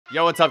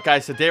Yo, what's up,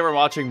 guys? Today we're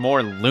watching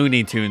more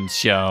Looney Tunes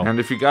show. And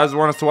if you guys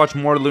want us to watch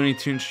more Looney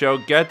Tunes show,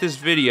 get this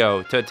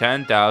video to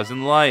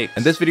 10,000 likes.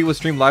 And this video was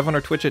streamed live on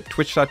our Twitch at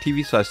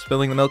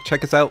twitch.tv/spillingthemilk.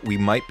 Check us out. We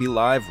might be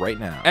live right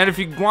now. And if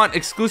you want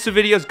exclusive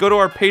videos, go to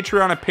our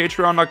Patreon at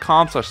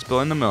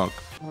patreon.com/spillingthemilk.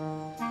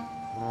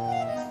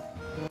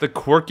 The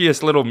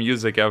quirkiest little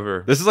music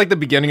ever. This is like the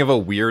beginning of a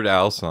Weird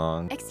Al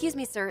song. Excuse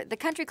me, sir. The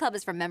country club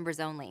is for members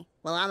only.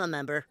 Well, I'm a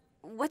member.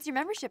 What's your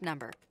membership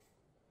number?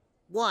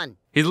 1.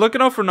 He's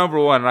looking out for number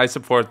 1, and I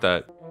support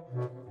that.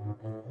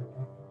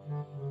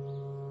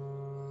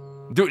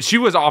 Dude, she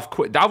was off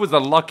quick. That was the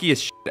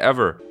luckiest shit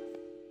ever.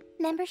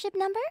 Membership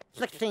number?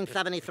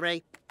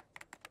 1673.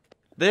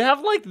 They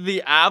have like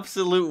the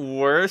absolute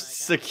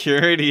worst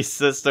security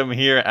system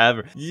here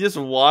ever. You just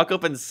walk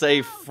up and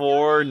say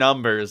 4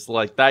 numbers.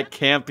 Like, that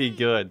can't be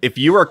good. If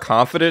you are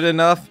confident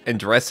enough and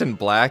dress in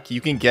black, you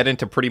can get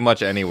into pretty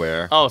much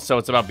anywhere. Oh, so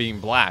it's about being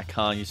black,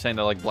 huh? You're saying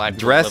that like black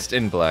people Dressed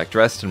in black.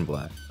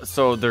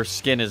 So their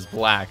skin is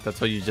black.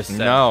 That's what you just said.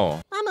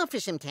 No. I'm up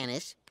for some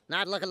tennis.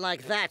 Not looking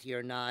like that,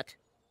 you're not.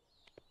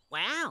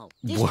 Wow.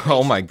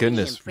 Oh my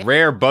goodness.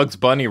 Rare Bugs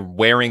Bunny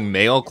wearing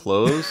male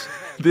clothes.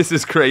 This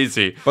is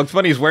crazy. Bugs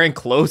Bunny's wearing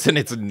clothes and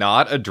it's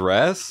not a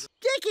dress?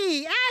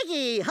 Dickie,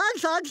 Aggie,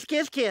 hugs, hugs,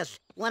 kiss, kiss.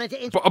 Wanted to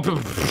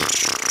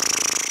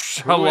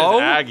Hello? Who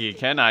is Aggie?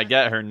 Can I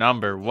get her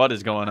number? What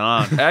is going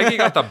on? Aggie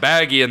got the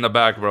baggie in the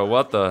back, bro.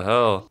 What the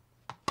hell?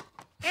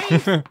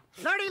 8,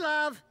 30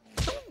 love.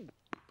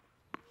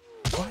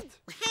 What?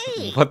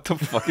 Hey. What the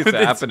fuck is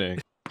happening?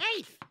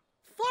 8,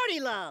 40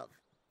 love.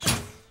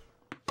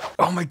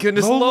 Oh my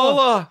goodness, Lola.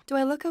 Lola! Do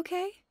I look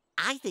okay?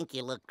 I think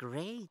you look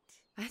great.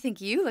 I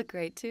think you look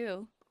great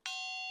too.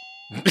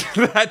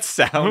 That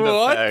sound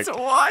effect.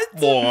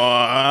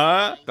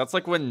 What? That's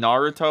like when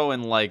Naruto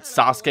and like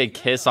Sasuke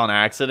kiss on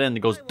accident and it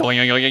goes doing.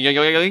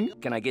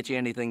 Can I get you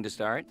anything to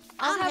start?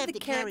 I'll have the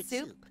carrot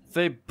soup.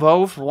 They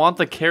both want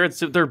the carrot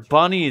soup. They're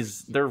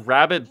bunnies. They're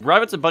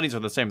rabbits and bunnies are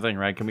the same thing,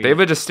 right? Can we? They have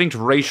a distinct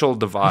racial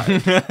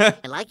divide. I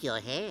like your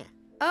hair.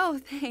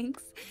 Oh,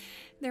 thanks.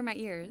 They're my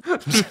ears.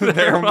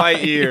 They're my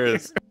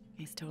ears.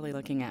 He's totally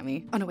looking at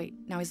me. Oh, no, wait.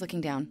 Now he's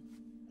looking down.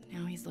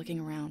 Now he's looking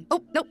around.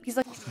 Oh, nope. He's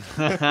like...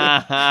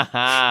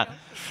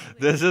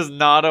 This is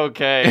not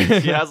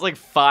okay. She has like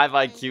 5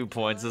 IQ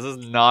points. This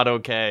is not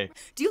okay.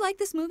 Do you like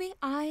this movie?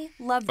 I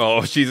love it.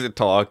 Oh, she's a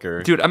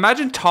talker. Dude,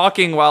 imagine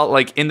talking while,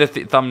 like, in the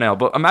thumbnail,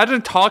 but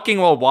imagine talking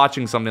while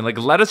watching something. Like,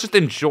 let us just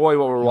enjoy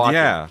what we're watching.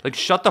 Yeah. Like,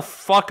 shut the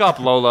fuck up,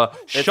 Lola.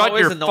 It's Shut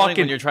always your annoying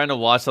fucking... when you're trying to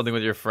watch something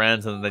with your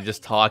friends and they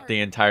just talk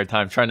the entire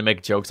time, trying to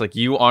make jokes. Like,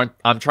 you aren't...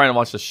 I'm trying to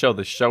watch the show.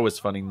 The show is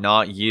funny,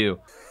 not you.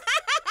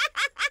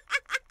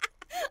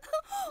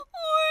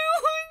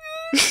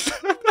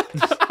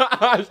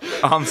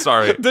 I'm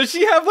sorry. Does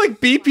she have like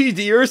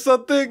BPD or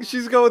something?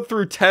 She's going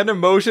through 10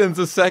 emotions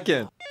a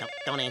second.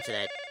 Don't answer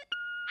that.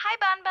 Hi,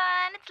 Bun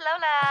Bun.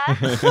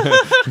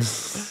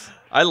 It's Lola.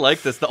 I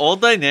like this. The old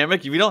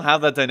dynamic, we don't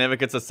have that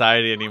dynamic in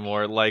society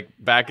anymore. Like,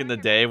 back in the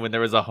day when there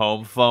was a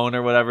home phone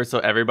or whatever, so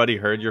everybody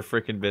heard your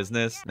freaking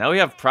business. Now we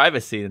have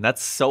privacy, and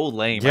that's so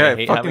lame. Yeah, I it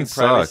hate fucking having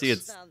privacy.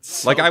 sucks. It's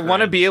so Like, I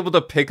want to cringe. be able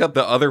to pick up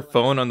the other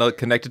phone on the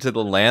connected to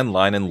the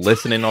landline and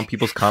listen in on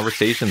people's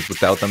conversations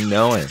without them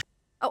knowing.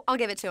 Oh, I'll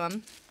give it to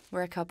him.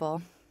 We're a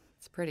couple.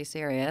 It's pretty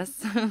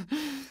serious.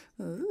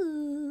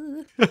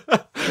 Ooh.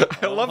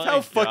 I love my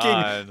how fucking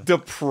God.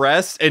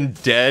 depressed and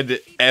dead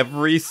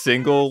every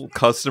single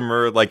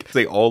customer, like,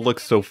 they all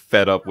look so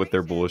fed up with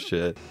their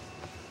bullshit.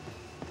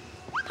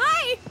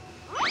 Hi!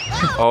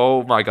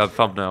 Oh my god,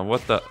 thumbnail.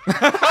 What the...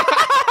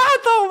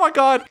 Oh my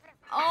god.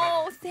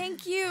 Oh,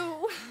 thank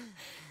you.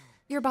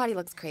 Your body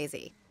looks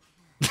crazy.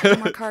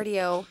 More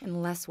cardio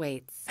and less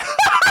weights.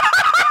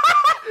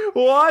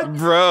 What?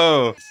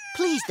 Bro.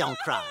 Please don't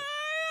cry.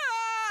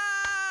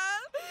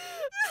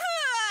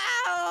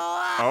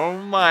 Oh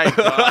my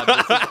god,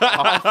 this is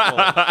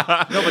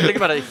awful. No, but think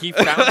about it. He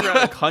found her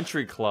at a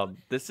country club.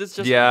 This is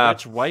just a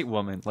rich white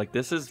woman. Like,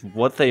 this is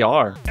what they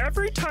are.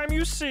 Every time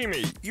you see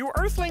me, you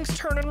earthlings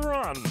turn and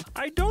run.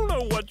 I don't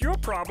know what your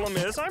problem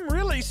is. I'm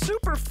really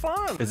super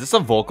fun. Is this a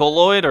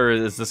Vocaloid, or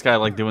is this guy,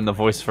 like, doing the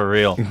voice for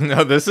real?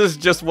 No, this is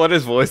just what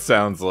his voice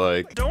sounds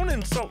like. Don't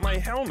insult my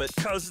helmet,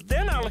 cause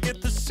then I'll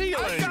hit the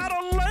ceiling. I got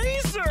a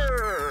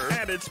laser!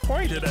 And it's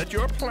pointed at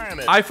your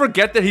planet. I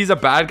forget that he's a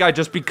bad guy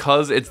just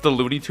because it's the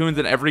Looney Tunes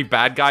and every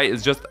bad guy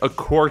is just a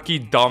quirky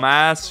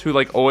dumbass who,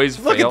 like, always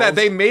fails. Look at that.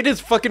 They made his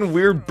fucking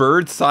weird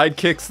bird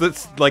sidekicks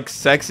that's, like,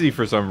 sexy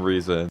for some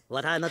reason.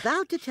 What I'm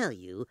about to tell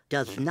you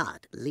does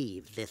not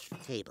leave this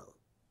table.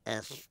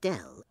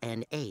 Estelle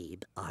and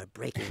Abe are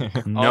breaking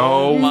up. No,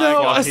 Oh my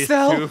No, God, he's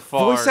Estelle, too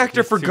far. voice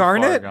actor He's for too far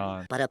Garnet?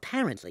 gone. But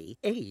apparently,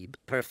 Abe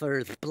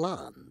prefers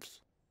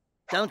blondes.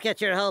 Don't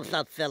get your hopes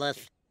up,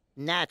 Phyllis.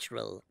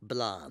 Natural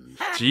blondes.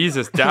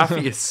 Jesus,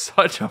 Daffy is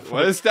such a...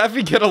 Why does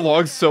Daffy get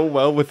along so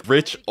well with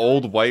rich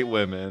old white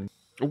women?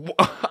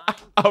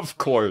 Of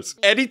course.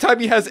 Anytime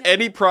he has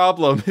any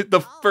problem,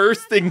 the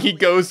first thing he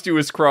goes to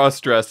is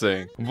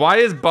cross-dressing. Why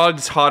is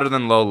Bugs hotter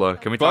than Lola?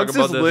 Can we Bugs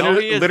talk is about this? No,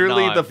 he is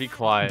literally not. Be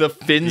quiet. the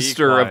Be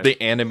finster of quiet.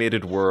 the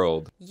animated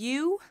world.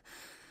 You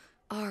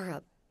are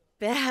a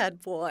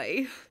bad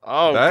boy.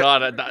 Oh That-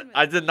 God,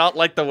 I did not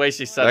like the way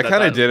she said that. That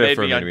kind of did it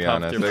for made me, to be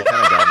honest. uncomfortable.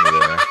 That kind of got me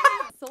there.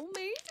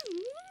 Soulmate?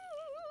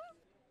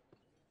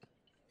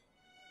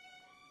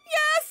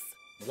 Yes!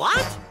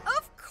 What?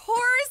 Of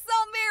course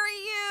I'll marry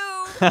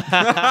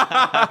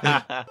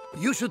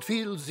you! You should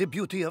feel the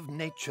beauty of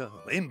nature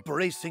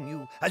embracing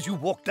you as you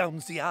walk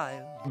down the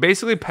aisle.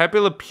 Basically, Pepe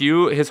Le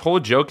Pew, his whole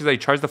joke is that he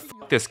tries to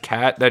fuck this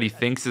cat that he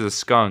thinks is a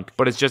skunk,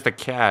 but it's just a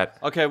cat.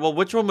 Okay, well,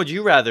 which one would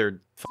you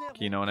rather fuck?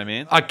 You know what I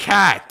mean? A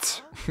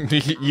cat!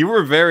 You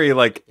were very,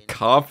 like,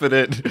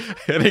 confident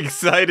and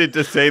excited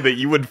to say that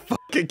you would fuck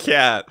a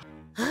cat.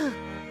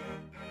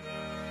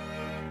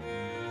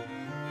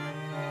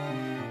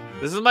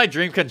 This is my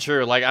dream come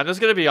true. Like, I'm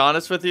just gonna be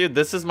honest with you.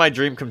 This is my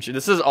dream come true.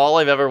 This is all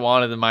I've ever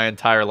wanted in my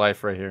entire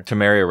life right here. To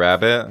marry a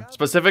rabbit?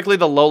 Specifically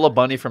the Lola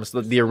Bunny from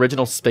the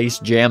original Space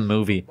Jam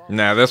movie.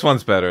 Nah, this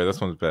one's better.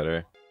 This one's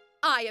better.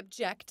 I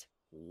object.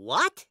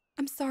 What?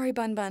 I'm sorry,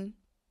 Bun Bun.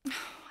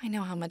 I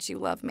know how much you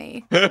love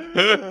me.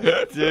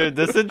 Dude,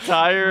 this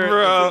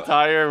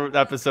entire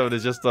episode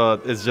is just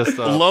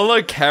a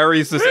Lola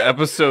carries this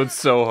episode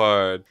so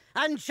hard.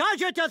 And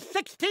charge it to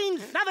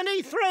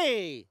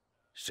 1673.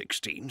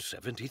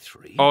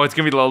 1673. Oh, it's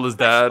gonna be Lola's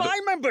dad. My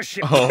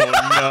membership. Oh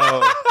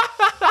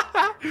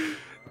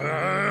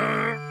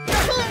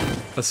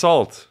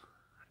Assault.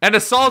 And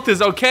assault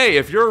is okay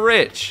if you're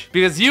rich,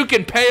 because you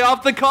can pay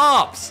off the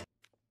cops.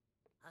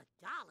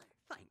 $1.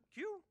 Thank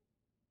you.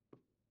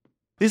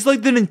 This is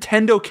like the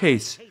Nintendo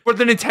case, where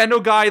the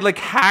Nintendo guy like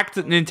hacked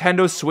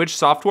Nintendo Switch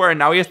software and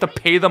now he has to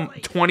pay them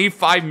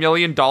 $25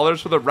 million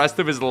for the rest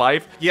of his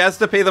life. He has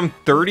to pay them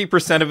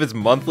 30% of his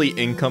monthly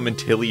income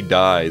until he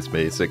dies,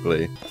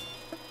 basically.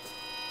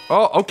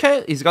 Oh,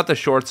 okay. He's got the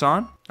shorts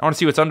on. I want to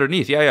see what's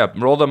underneath. Yeah.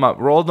 Roll them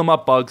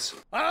up, Bugs.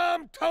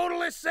 I'm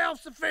totally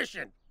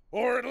self-sufficient.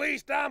 Or at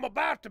least I'm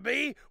about to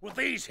be with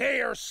these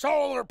here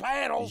solar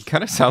panels. He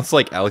kind of sounds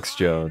like Alex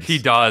Jones. He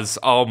does.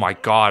 Oh my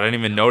God, I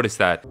didn't even notice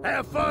that.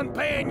 Have fun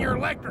paying your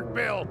electric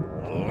bill,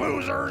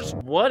 losers.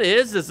 What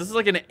is this? This is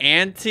like an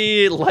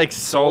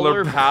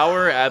solar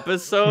power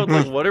episode.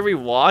 Like, what are we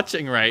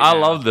watching right now? I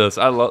love this.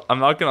 I'm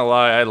not gonna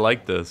lie, I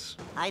like this.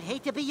 I'd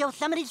hate to be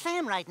Yosemite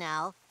Sam right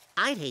now.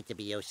 I'd hate to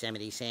be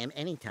Yosemite Sam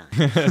anytime.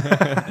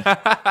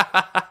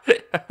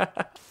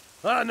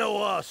 I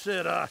know I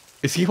said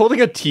Is he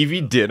holding a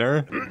TV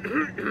dinner?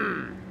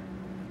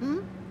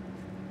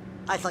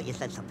 I thought you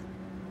said something.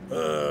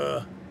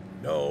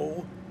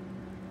 no.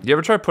 You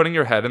ever try putting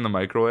your head in the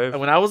microwave?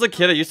 When I was a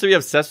kid, I used to be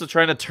obsessed with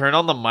trying to turn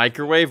on the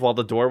microwave while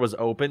the door was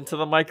open to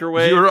the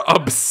microwave. You were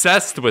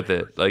obsessed with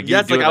it. Like,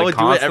 yes, you like I would do it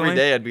constantly? every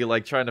day. I'd be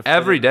like trying to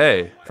Every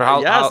day. For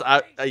how? Yes,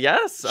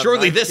 yes.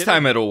 Surely I'm this kidding.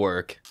 time it'll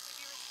work.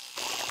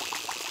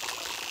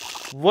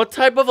 What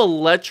type of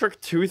electric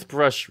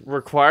toothbrush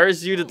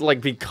requires you to like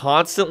be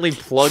constantly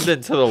plugged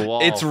into the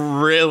wall? It's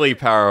really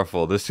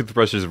powerful. This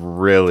toothbrush is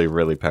really,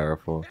 really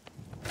powerful.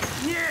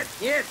 Нет.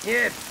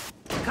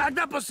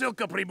 Когда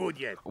посылка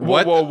прибудет?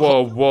 What?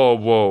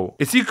 Whoa.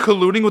 Is he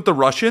colluding with the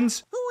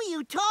Russians? Who are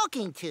you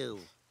talking to?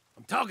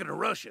 I'm talking to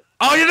Russia.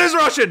 Oh, it is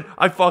Russian!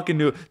 I fucking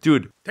knew.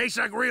 Dude, Tastes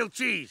like real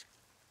cheese.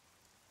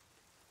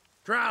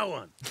 Try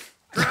one.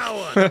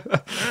 Try one.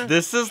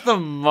 This is the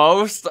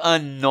most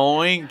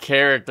annoying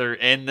character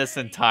in this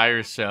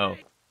entire show.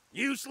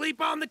 You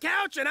sleep on the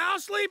couch and I'll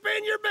sleep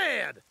in your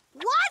bed.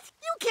 What?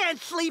 You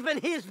can't sleep in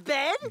his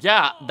bed?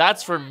 Yeah,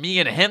 that's for me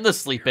and him to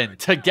sleep in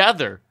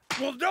together.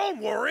 Well, don't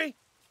worry.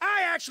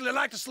 I actually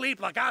like to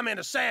sleep like I'm in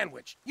a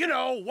sandwich. You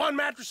know, one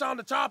mattress on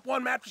the top,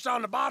 one mattress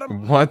on the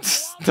bottom. What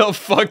the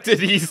fuck did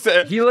he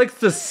say? he likes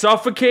to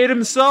suffocate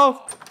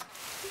himself?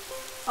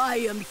 I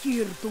am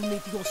here to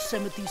meet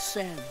Yosemite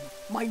Sam,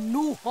 my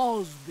new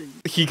husband.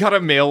 He got a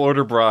mail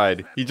order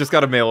bride. He just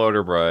got a mail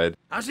order bride.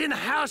 I was in the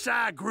house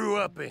I grew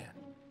up in,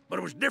 but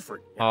it was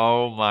different.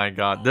 Oh my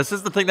God. This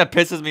is the thing that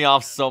pisses me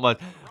off so much.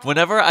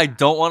 Whenever I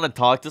don't want to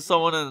talk to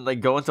someone and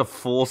like go into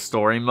full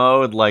story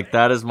mode, like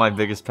that is my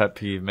biggest pet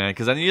peeve, man.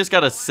 Because then you just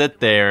gotta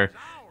sit there,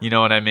 you know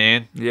what I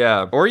mean?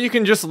 Yeah. Or you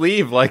can just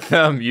leave like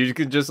them. You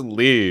can just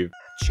leave.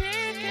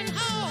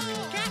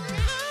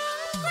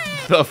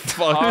 The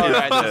fuck? All is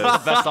right, this is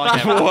the best song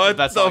ever. What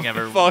Best the song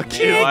ever. fuck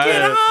is What?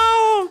 this? I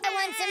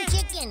want some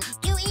chicken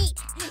to eat.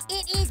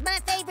 It is my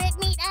favorite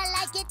meat. I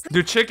like it.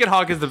 Dude, Chicken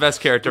Hawk is the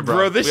best character, bro.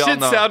 Bro, this We all shit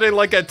know. sounded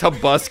like a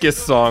Tobuscus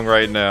song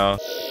right now.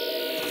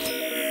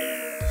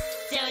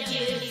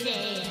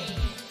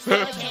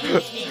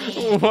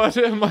 What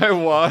am I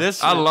watching?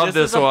 I love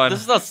this one.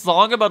 This is a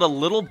song about a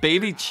little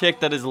baby chick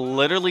that is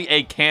literally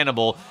a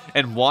cannibal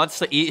and wants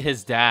to eat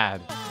his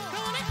dad.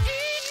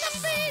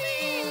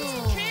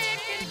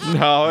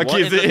 No, What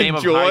kids in the name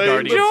of High enjoy.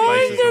 Guardian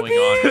Spice is going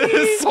on?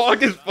 This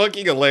song is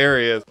fucking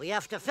hilarious. We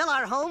have to fill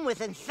our home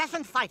with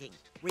incessant fighting,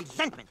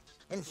 resentment,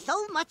 and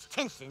so much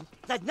tension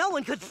that no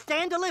one could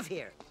stand to live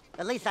here.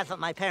 At least that's what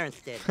my parents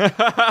did.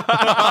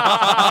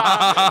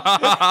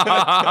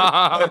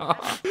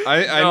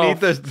 I need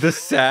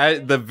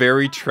the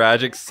very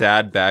tragic,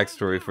 sad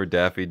backstory for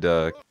Daffy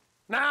Duck.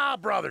 Now,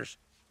 brothers,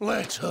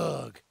 let's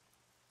hug.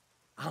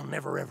 I'll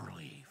never ever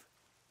leave.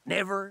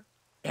 Never,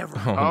 ever.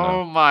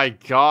 Oh my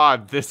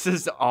god, this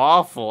is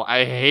awful.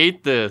 I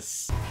hate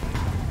this.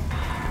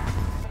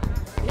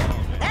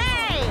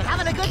 Hey,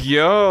 having a good...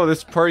 Yo,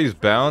 this party's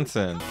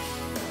bouncing.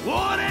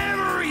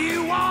 Whatever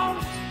you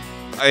want.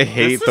 I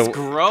hate This is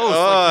gross.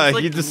 Like,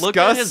 he he's like, look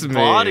at disgusts his me.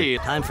 body.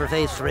 Time for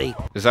phase 3.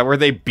 Is that where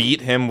they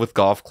beat him with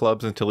golf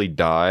clubs until he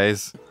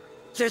dies?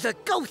 There's a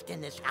ghost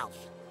in this house.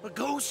 A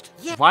ghost?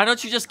 Yeah. Why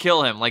don't you just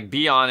kill him? Like,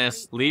 be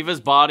honest. Leave his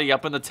body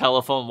up in the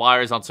telephone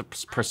wires on some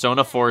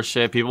Persona 4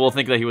 shit. People will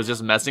think that he was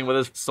just messing with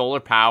his solar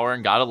power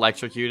and got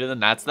electrocuted,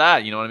 and that's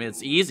that. You know what I mean?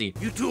 It's easy.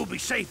 You two will be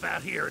safe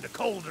out here in the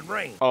cold and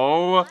rain.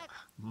 Oh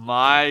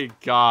my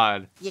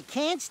god. You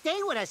can't stay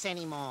with us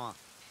anymore.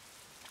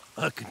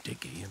 I can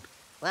take a hint.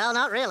 Well,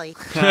 not really.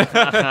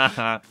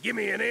 Give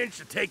me an inch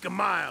to take a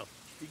mile.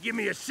 You give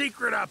me a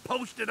secret, I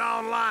post it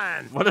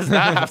online. What does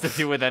that have to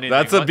do with anything?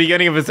 That's the What-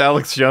 beginning of his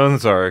Alex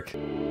Jones arc.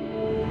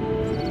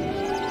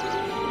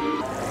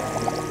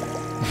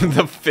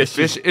 The fish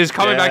is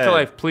coming back to dead.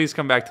 life. Please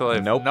come back to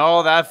life. Nope.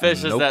 No, that fish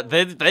is Nope. that.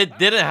 They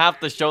didn't have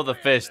to show the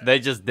fish. They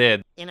just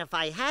did. And if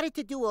I had it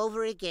to do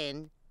over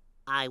again,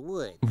 I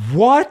would.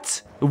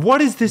 What?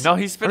 What is this? No,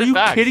 he's spitting Are you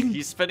facts. kidding?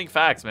 He's spitting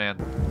facts, man.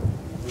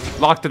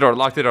 Lock the door,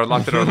 lock the door,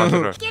 lock the door, lock the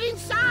door. Get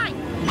inside!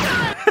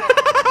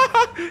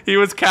 He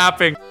was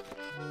capping.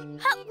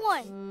 Hut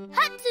 1,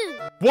 Hut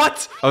 2.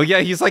 What? Oh yeah,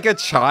 he's like a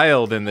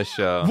child in the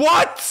show.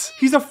 What?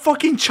 He's a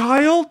fucking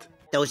child?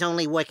 Those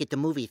only work at the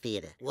movie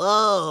theater.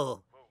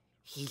 Whoa.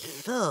 He's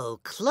so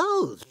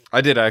close.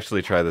 I did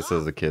actually try this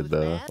as a kid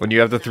though. When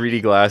you have the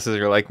 3D glasses,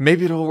 you're like,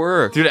 maybe it'll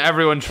work. Dude,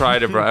 everyone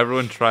tried it, bro.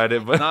 Everyone tried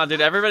it, but Nah,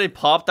 dude, everybody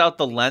popped out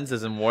the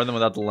lenses and wore them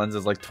without the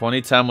lenses. Like,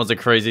 2010 was a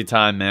crazy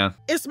time, man.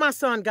 It's my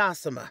son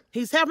Gossamer.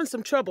 He's having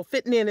some trouble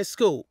fitting in his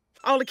school.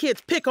 All the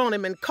kids pick on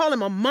him and call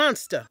him a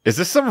monster. Is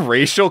this some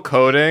racial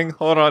coding?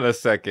 Hold on a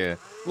second.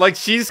 Like,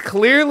 she's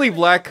clearly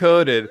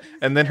black-coded,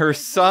 and then her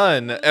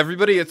son,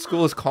 everybody at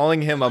school is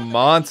calling him a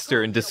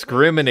monster and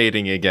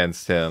discriminating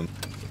against him.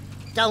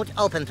 Don't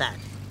open that.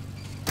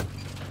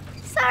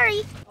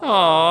 Sorry.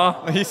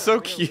 Aww. He's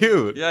so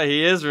cute. Yeah,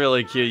 he is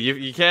really cute.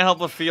 You can't help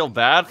but feel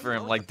bad for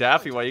him. Like,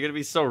 Daffy, why are you gonna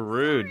be so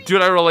rude?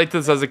 Dude, I relate to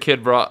this as a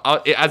kid, bro.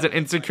 As an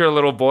insecure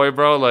little boy,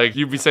 bro, like,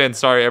 you'd be saying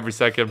sorry every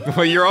second.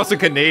 Well, you're also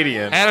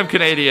Canadian. And I'm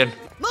Canadian.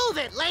 Move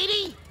it,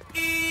 lady!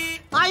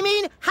 I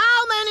mean,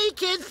 how many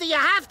kids do you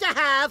have to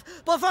have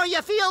before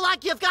you feel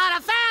like you've got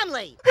a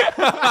family?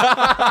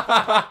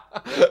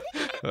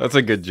 That's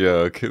a good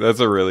joke.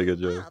 That's a really good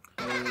joke.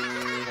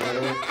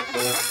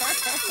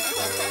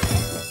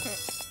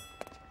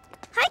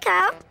 Hi,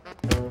 Kyle.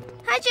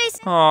 Hi,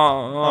 Jason.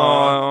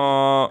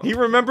 Aww. He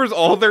remembers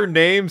all their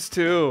names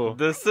too.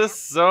 This is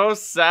so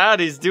sad.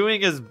 He's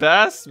doing his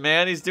best,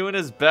 man. He's doing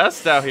his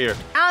best out here.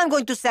 I'm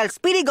going to sell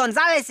Speedy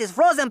Gonzalez's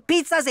frozen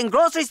pizzas in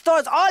grocery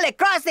stores all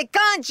across the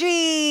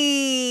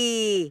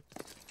country.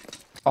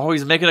 Oh,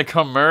 he's making a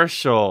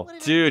commercial.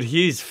 Dude,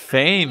 he's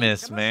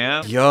famous,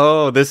 man.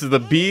 Yo, this is the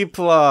B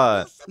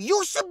plot.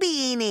 You should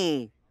be in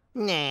it.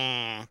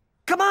 Nah.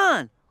 Come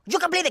on. You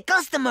can play the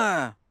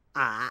customer.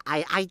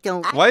 I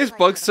don't... Why is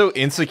Bugs so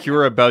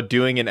insecure about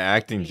doing an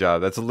acting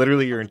job? That's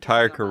literally your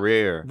entire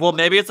career. Well,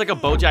 maybe it's like a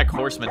BoJack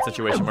Horseman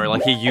situation where,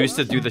 like, he used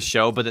to do the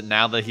show, but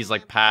now that he's,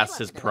 like, past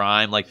his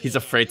prime, like, he's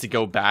afraid to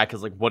go back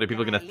because, like, what are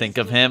people gonna think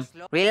of him?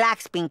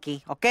 Relax,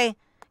 Pinky, okay?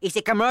 It's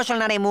a commercial,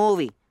 not a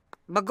movie.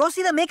 But go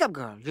see the makeup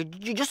girl.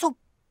 You're just so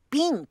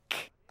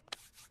pink.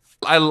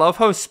 I love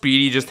how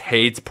Speedy just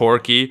hates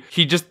Porky.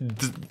 He just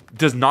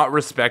does not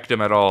respect him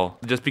at all.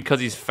 Just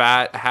because he's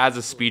fat, has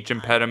a speech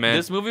impediment.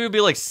 This movie would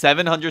be like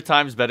 700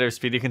 times better if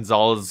Speedy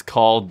Gonzalez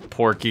called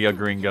Porky a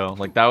gringo.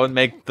 Like, that would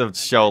make the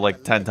show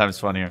like 10 times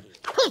funnier.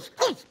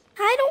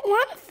 I don't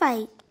want to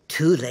fight.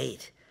 Too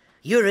late.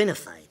 You're in a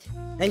fight.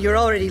 And you're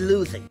already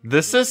losing.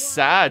 This is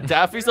sad.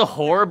 Daffy's a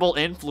horrible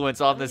influence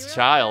on this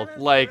child.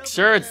 Like,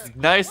 sure, it's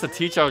nice to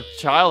teach our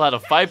child how to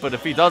fight, but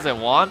if he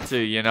doesn't want to,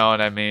 you know what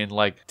I mean?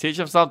 Like, teach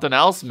him something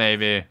else,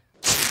 maybe.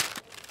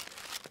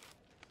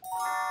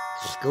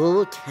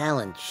 School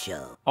talent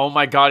show. Oh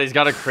my god, he's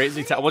got a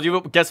crazy talent. Well,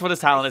 you guess what his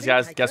talent is,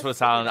 guys? Guess what his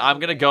talent is? I'm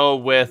gonna go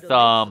with,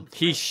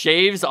 he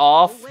shaves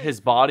off his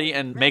body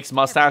and makes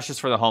mustaches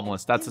for the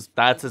homeless. That's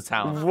his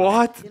talent.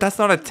 What? That's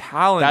not a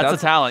talent.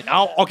 That's a talent.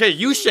 Oh, okay,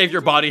 you shave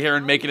your body hair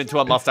and make it into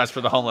a mustache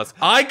for the homeless.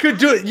 I could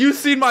do it. You've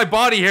seen my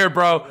body hair,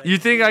 bro. You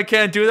think I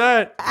can't do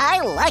that?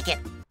 I like it.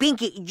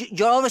 Pinky,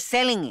 you're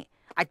overselling it.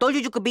 I told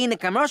you could be in the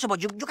commercial,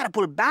 but you gotta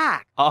pull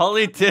back. All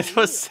he did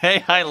was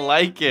say, I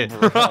like it.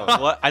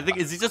 What? I think,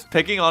 is he just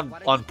picking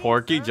on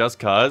Porky just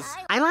cuz?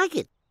 I like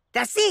it.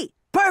 That's it.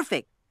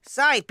 Perfect.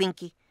 Sorry,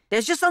 Pinky.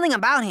 There's just something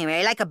about him,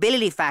 a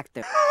likability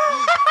factor.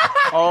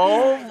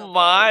 Oh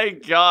my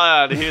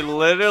god, he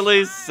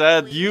literally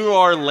said, you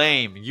are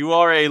lame. You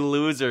are a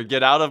loser.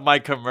 Get out of my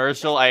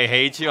commercial. I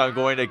hate you. I'm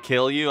going to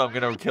kill you. I'm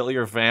going to kill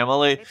your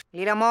family.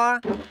 Little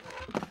more.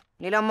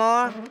 Little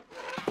more.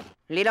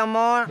 Little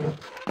more.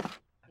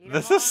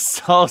 This is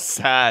so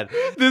sad.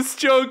 This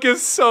joke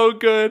is so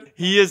good.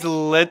 He is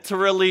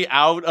literally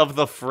out of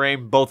the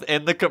frame, both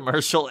in the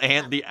commercial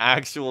and the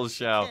actual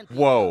show.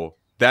 Whoa.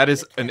 That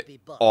is an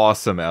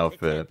awesome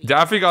outfit.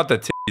 Daffy got the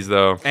titties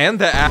though. And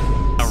the A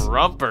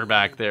rumper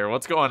back there.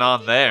 What's going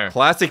on there?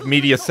 classic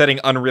media setting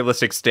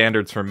unrealistic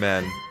standards for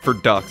men. For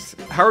ducks.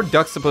 How are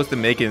ducks supposed to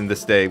make it in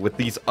this day with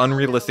these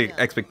unrealistic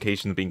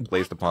expectations being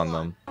placed upon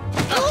them?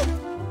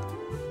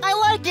 I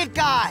like it,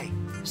 guy.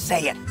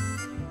 Say it.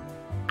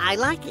 I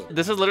like it.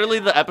 This is literally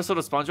the episode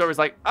of SpongeBob where he's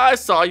like, I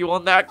saw you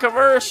on that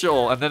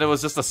commercial. And then it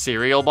was just a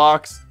cereal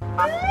box. Say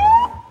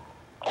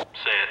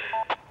it.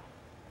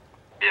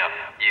 Yeah,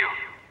 you.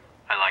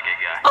 I like it,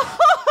 guy.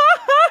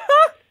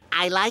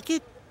 I like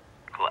it.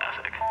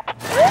 Classic.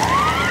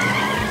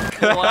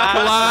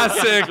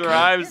 Classic.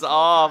 Drives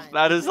off.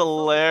 That is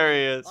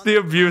hilarious. The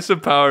abuse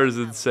of power is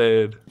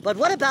insane. But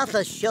what about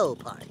the show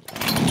part?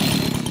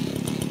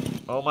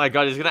 Oh my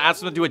god, he's gonna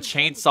ask him to do a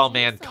Chainsaw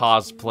Man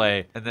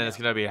cosplay. And then it's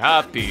gonna be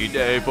happy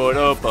day,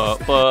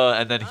 ba-da-ba-ba.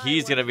 And then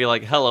he's gonna be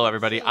like, hello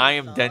everybody, I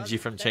am Denji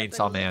from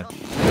Chainsaw Man.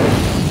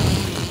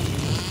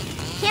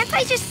 Can't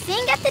I just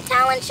sing at the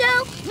talent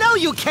show? No,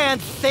 you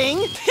can't sing.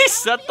 He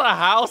set the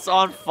house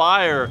on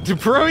fire.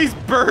 Bro, he's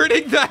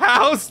burning the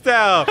house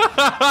down.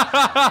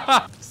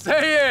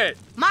 Say it!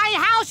 My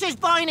house is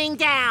burning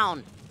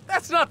down.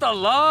 That's not the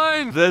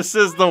line! This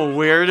is the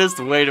weirdest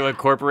way to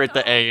incorporate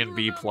the A and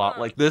B plot.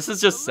 Like, this is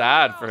just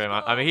sad for him.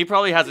 I mean, he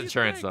probably has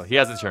insurance, though. He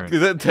has insurance.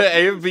 The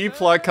A and B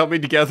plot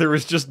coming together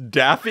was just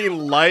Daffy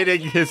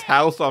lighting his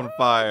house on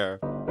fire.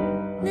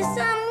 The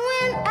sun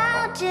went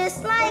out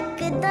just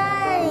like a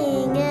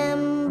dying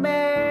ember.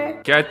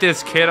 Get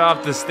this kid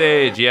off the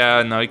stage.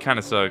 Yeah, no, he kind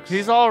of sucks.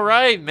 He's all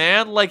right,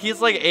 man. Like, he's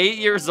like 8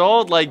 years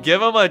old. Like,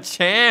 give him a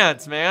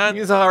chance, man.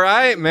 He's all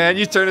right, man.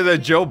 You turned into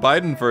Joe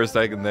Biden for a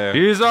second there.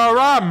 He's all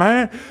right,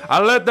 man.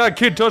 I let that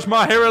kid touch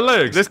my hairy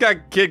legs. This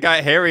kid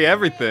got hairy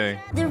everything.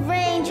 The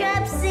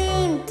raindrops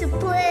seem to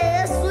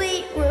play a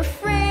sweet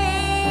refrain.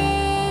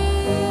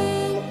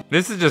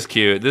 This is just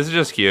cute. This is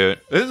just cute.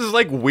 This is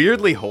like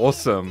weirdly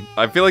wholesome.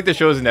 I feel like the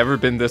show has never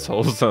been this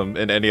wholesome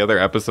in any other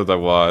episodes I've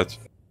watched.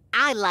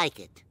 I like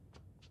it.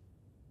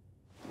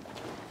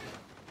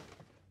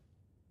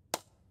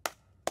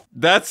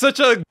 That's such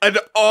an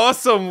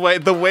awesome way.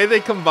 The way they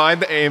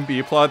combined the A and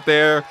B plot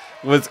there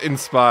was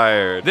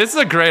inspired. This is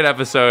a great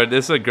episode.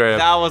 This is a great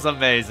That was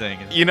amazing.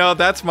 You know,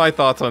 that's my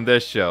thoughts on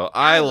this show.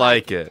 I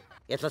like it.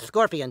 It's a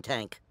scorpion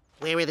tank.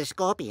 Where are the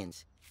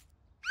scorpions?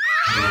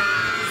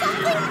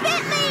 Something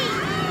bit me!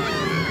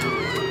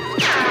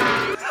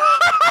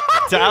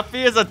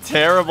 Daffy is a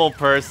terrible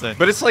person.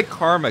 But it's like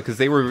karma, because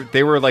they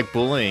were like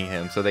bullying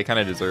him, so they kind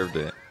of deserved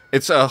it.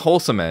 It's a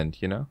wholesome end,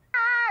 you know?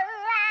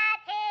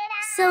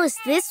 So is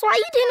this why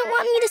you didn't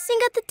want me to sing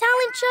at the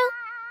talent show?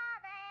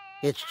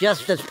 It's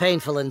just as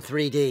painful in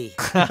 3D.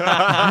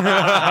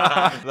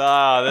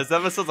 Nah, this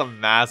episode's a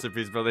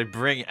masterpiece, bro. They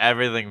bring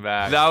everything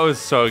back. That was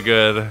so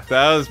good.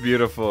 That was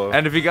beautiful.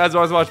 And if you guys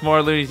want to watch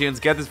more Looney Tunes,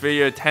 get this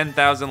video to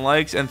 10,000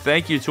 likes. And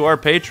thank you to our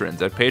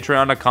patrons at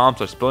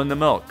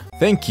patreon.com/spillingthemilk.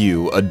 Thank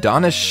you,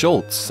 Adonis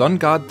Schultz, Sun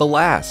God the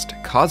Last,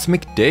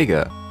 Cosmic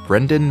Dega,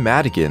 Brendan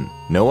Madigan,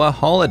 Noah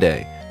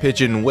Holiday,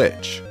 Pigeon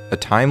Witch, A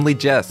Timely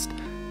Jest,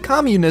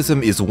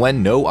 Communism is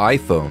When No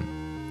iPhone,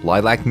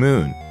 Lilac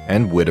Moon,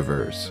 and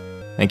Whitavers.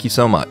 Thank you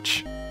so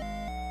much.